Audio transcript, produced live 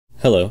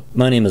Hello,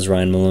 my name is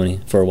Ryan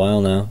Maloney. For a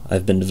while now,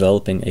 I've been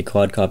developing a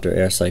Quadcopter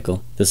Air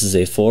Cycle. This is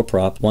a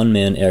 4-prop,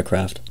 one-man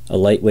aircraft. A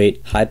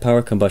lightweight,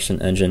 high-power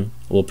combustion engine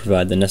will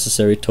provide the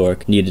necessary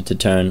torque needed to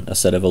turn a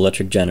set of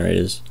electric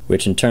generators,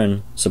 which in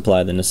turn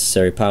supply the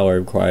necessary power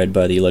required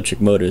by the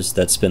electric motors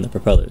that spin the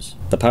propellers.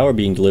 The power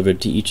being delivered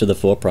to each of the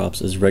 4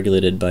 props is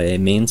regulated by a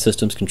main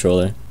systems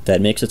controller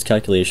that makes its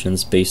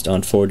calculations based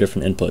on 4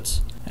 different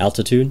inputs: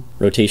 altitude,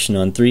 rotation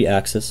on 3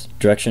 axes,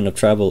 direction of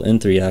travel in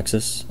 3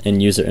 axes,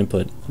 and user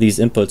input. These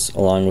inputs,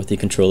 along with the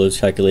controller's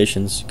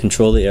calculations,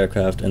 control the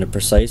aircraft in a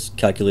precise,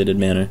 calculated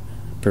manner,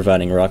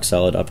 providing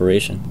rock-solid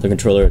operation. The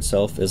controller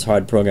itself is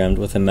hard-programmed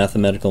with a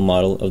mathematical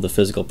model of the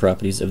physical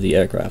properties of the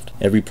aircraft.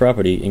 Every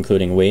property,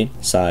 including weight,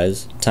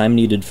 size, time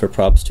needed for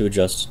props to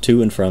adjust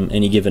to and from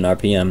any given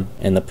RPM,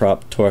 and the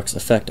prop torque's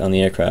effect on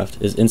the aircraft,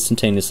 is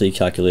instantaneously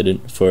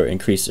calculated for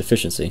increased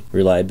efficiency,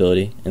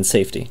 reliability, and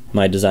safety.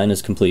 My design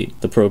is complete.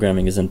 The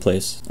programming is in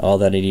place. All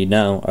that I need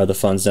now are the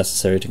funds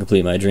necessary to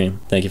complete my dream.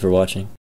 Thank you for watching.